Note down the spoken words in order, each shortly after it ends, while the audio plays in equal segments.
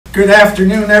Good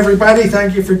afternoon, everybody.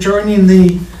 Thank you for joining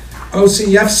the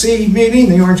OCFC meeting,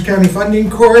 the Orange County Funding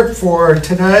Corp, for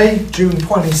today, June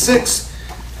 26th.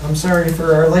 I'm sorry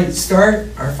for our late start.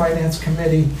 Our Finance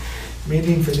Committee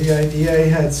meeting for the IDA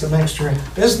had some extra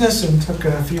business and took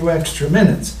a few extra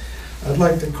minutes. I'd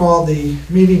like to call the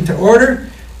meeting to order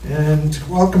and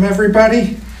welcome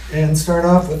everybody and start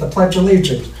off with the Pledge of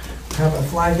Allegiance. We have a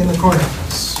flag in the corner.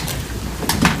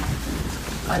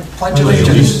 I pledge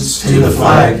allegiance to the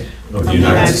flag of the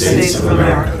United States of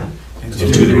America and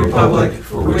to the republic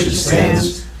for which it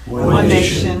stands, one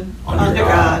nation, under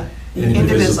God,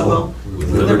 indivisible, with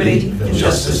liberty and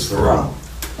justice for all.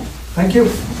 Thank you.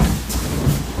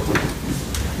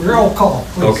 Roll call,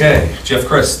 please. Okay, Jeff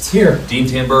Christ. Here. Dean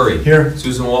Tambury. Here.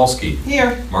 Susan Walski.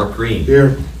 Here. Mark Green.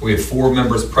 Here. We have 4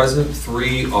 members present.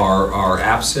 3 are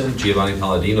absent. Giovanni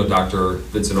Palladino, Dr.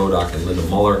 Vincent Odock, and Linda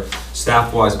Muller.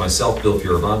 Staff-wise, myself, Bill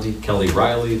Fioravanti, Kelly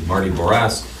Riley, Marty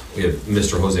Boras. We have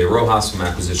Mr. Jose Rojas from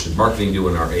Acquisition Marketing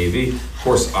doing our AV. Of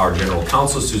course, our General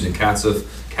Counsel, Susan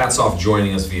Katzoff,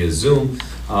 joining us via Zoom.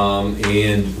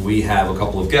 And we have a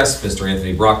couple of guests, Mr.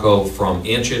 Anthony Bracco from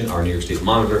Anshin, our New York State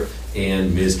Monitor,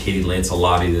 and Ms. Katie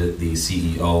Lancelotti, the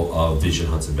CEO of Vision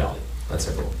Hudson Valley. That's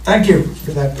everyone. Thank you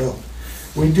for that, Bill.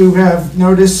 We do have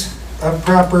notice of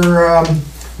proper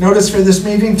notice for this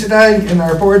meeting today in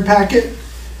our board packet.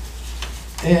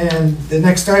 And the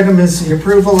next item is the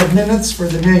approval of minutes for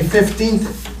the May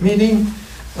 15th meeting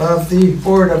of the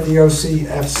board of the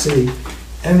OCFC.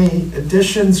 Any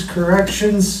additions,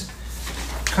 corrections,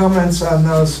 comments on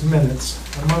those minutes?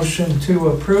 A motion to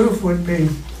approve would be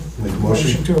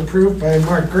motion to approve by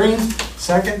Mark Green.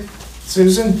 Second,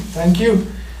 Susan, thank you.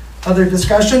 Other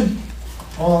discussion?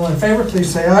 All in favor,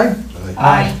 please say aye.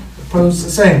 Aye. Opposed,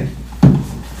 the same.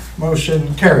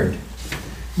 Motion carried.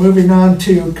 Moving on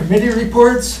to committee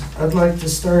reports, I'd like to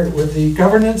start with the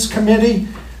Governance Committee.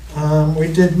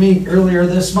 We did meet earlier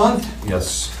this month.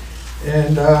 Yes.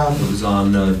 And it was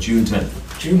on June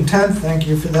 10th. June 10th, thank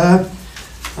you for that.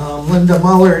 Linda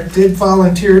Muller did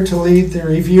volunteer to lead the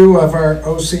review of our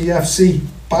OCFC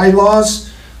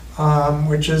bylaws,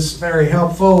 which is very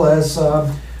helpful, as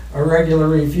a regular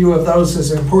review of those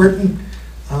is important.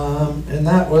 And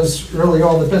that was really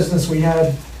all the business we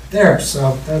had there.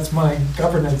 So that's my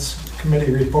Governance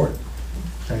Committee report.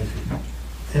 Thank you.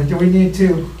 And do we need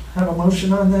to have a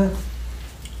motion on that?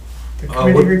 The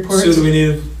committee reports? So do we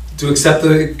need to accept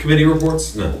the committee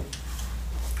reports? No.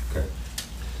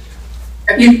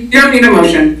 You don't need a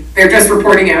motion. They're just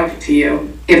reporting out to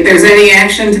you. If there's any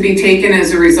action to be taken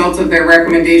as a result of their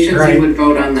recommendations, Right. you would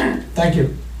vote on that. Thank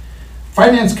you.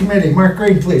 Finance Committee, Mark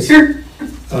Green, please. Sure.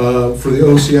 For the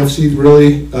OCFC,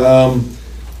 really,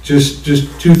 just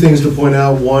 2 things to point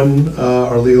out. One,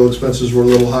 our legal expenses were a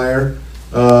little higher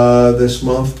this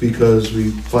month because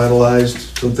we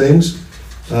finalized some things.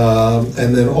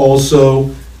 And then also,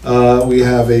 we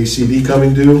have a CD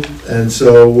coming due, and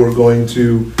so we're going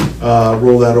to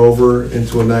roll that over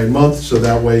into a 9-month, so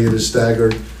that way it is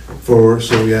staggered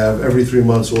so we have every 3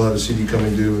 months we'll have a CD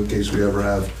coming due in case we ever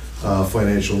have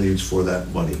financial needs for that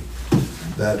money.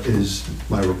 That is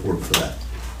my report for that.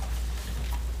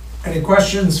 Any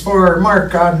questions for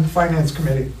Mark on Finance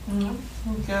Committee? No,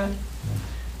 okay.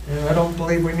 And I don't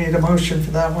believe we need a motion for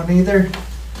that one either.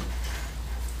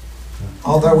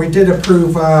 Although we did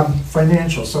approve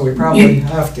financial, so we probably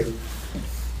have to.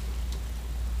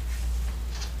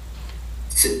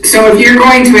 So if you're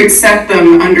going to accept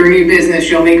them under new business,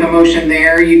 you'll make a motion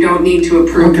there. You don't need to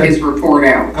approve Okay. his report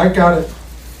out. I got it.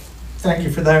 Thank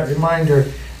you for that reminder.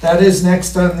 That is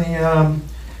next on the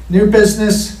new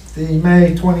business, the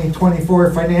May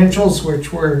 2024 financials,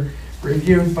 which were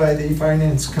reviewed by the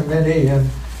Finance Committee, and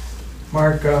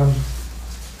Mark,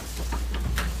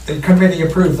 the committee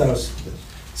approved those.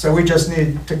 So we just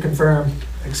need to confirm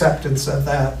acceptance of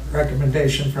that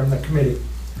recommendation from the committee.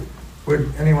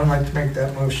 Would anyone like to make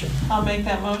that motion? I'll make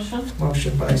that motion.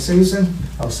 Motion by Susan.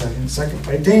 I'll second. Second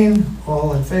by Dean.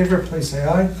 All in favor, please say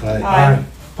aye. Aye.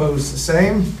 Opposed, the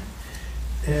same.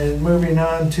 And moving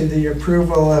on to the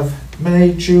approval of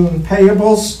May, June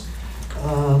payables.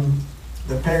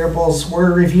 The payables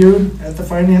were reviewed at the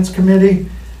Finance Committee.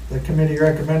 The committee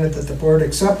recommended that the board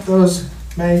accept those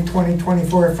May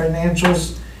 2024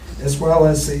 financials, as well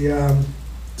as the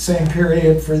same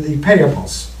period for the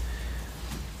payables.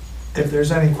 If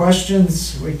there's any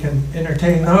questions, we can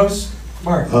entertain those.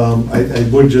 Mark? I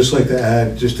would just like to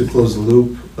add, just to close the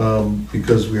loop,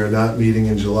 because we are not meeting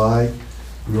in July,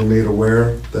 we were made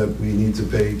aware that we need to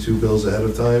pay 2 bills ahead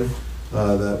of time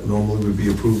that normally would be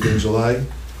approved in July.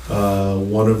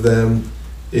 One of them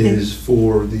is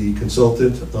for the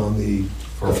consultant on the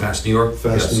For Fast New York?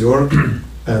 Fast Yes. New York,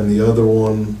 and the other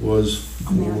one was for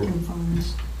American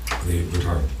funds. The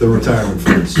retirement. the retirement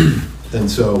funds. And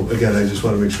so, again, I just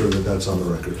want to make sure that that's on the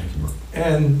record. Thank you, Mark.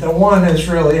 And the one is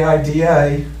really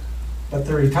IDA, but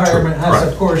the retirement True, has a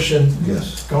correct. portion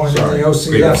Yes. going to Sorry. the I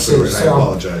OCFC, so.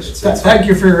 apologize. Thank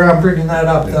you for bringing that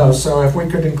up, Yeah. though. So if we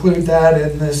could include that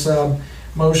in this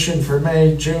motion for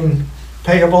May, June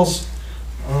payables,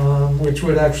 which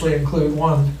would actually include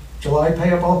one July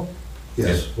payable.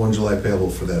 Yes, 1 July payable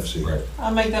for the FC. Right.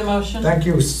 I'll make that motion. Thank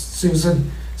you, Susan.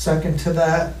 Second to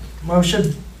that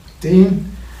motion.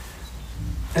 Dean?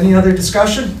 Any other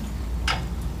discussion?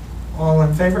 All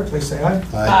in favor, please say aye.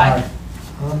 Aye.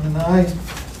 An aye.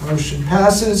 Motion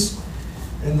passes.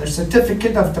 And the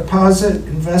certificate of deposit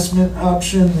investment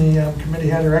option, the committee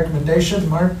had a recommendation.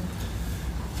 Mark?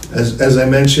 As I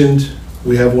mentioned,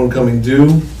 we have one coming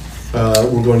due.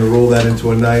 We're going to roll that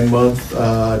into a 9-month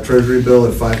treasury bill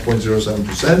at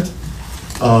 5.07%.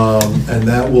 And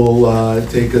that will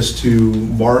take us to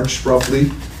March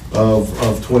roughly of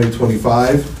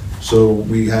 2025. So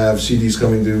we have CDs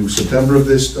coming due September of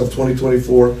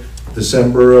 2024,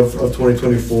 December of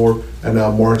 2024, and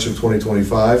now March of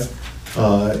 2025.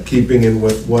 Keeping in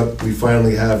with what we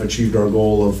finally have achieved our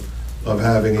goal of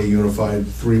having a unified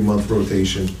 3-month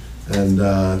rotation. And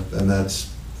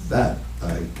that's that,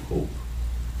 I hope.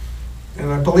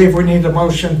 And I believe we need a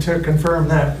motion to confirm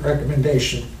that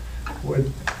recommendation.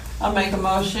 Would, I'll make a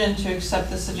motion to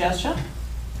accept the suggestion.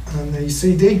 on the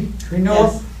CD, renewal?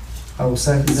 Yes. I will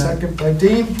second. Second by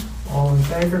Dean. All in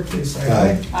favor, please say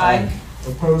aye. Aye.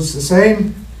 Opposed, the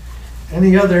same.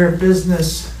 Any other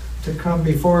business to come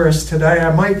before us today?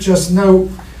 I might just note,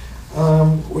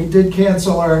 we did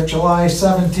cancel our July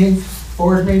 17th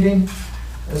board meeting,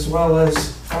 as well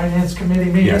as Finance Committee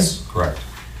meeting. Yes, correct.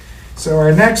 So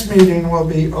our next meeting will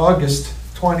be August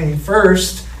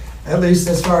 21st, at least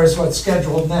as far as what's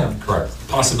scheduled now. Correct.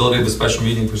 Possibility of a special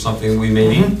meeting for something we may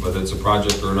need, Mhm. whether it's a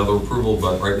project or another approval,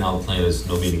 but right now the plan is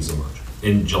no meetings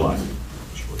in July.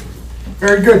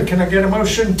 Very good. Can I get a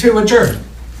motion to adjourn?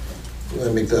 I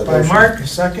make that By motion. Mark,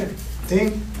 second.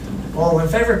 Dean? All in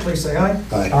favor, please say aye.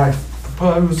 Aye.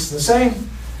 Opposed, the same.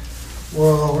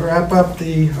 We'll wrap up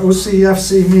the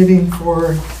OCFC meeting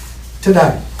for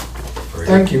today. Very good.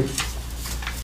 Thank you.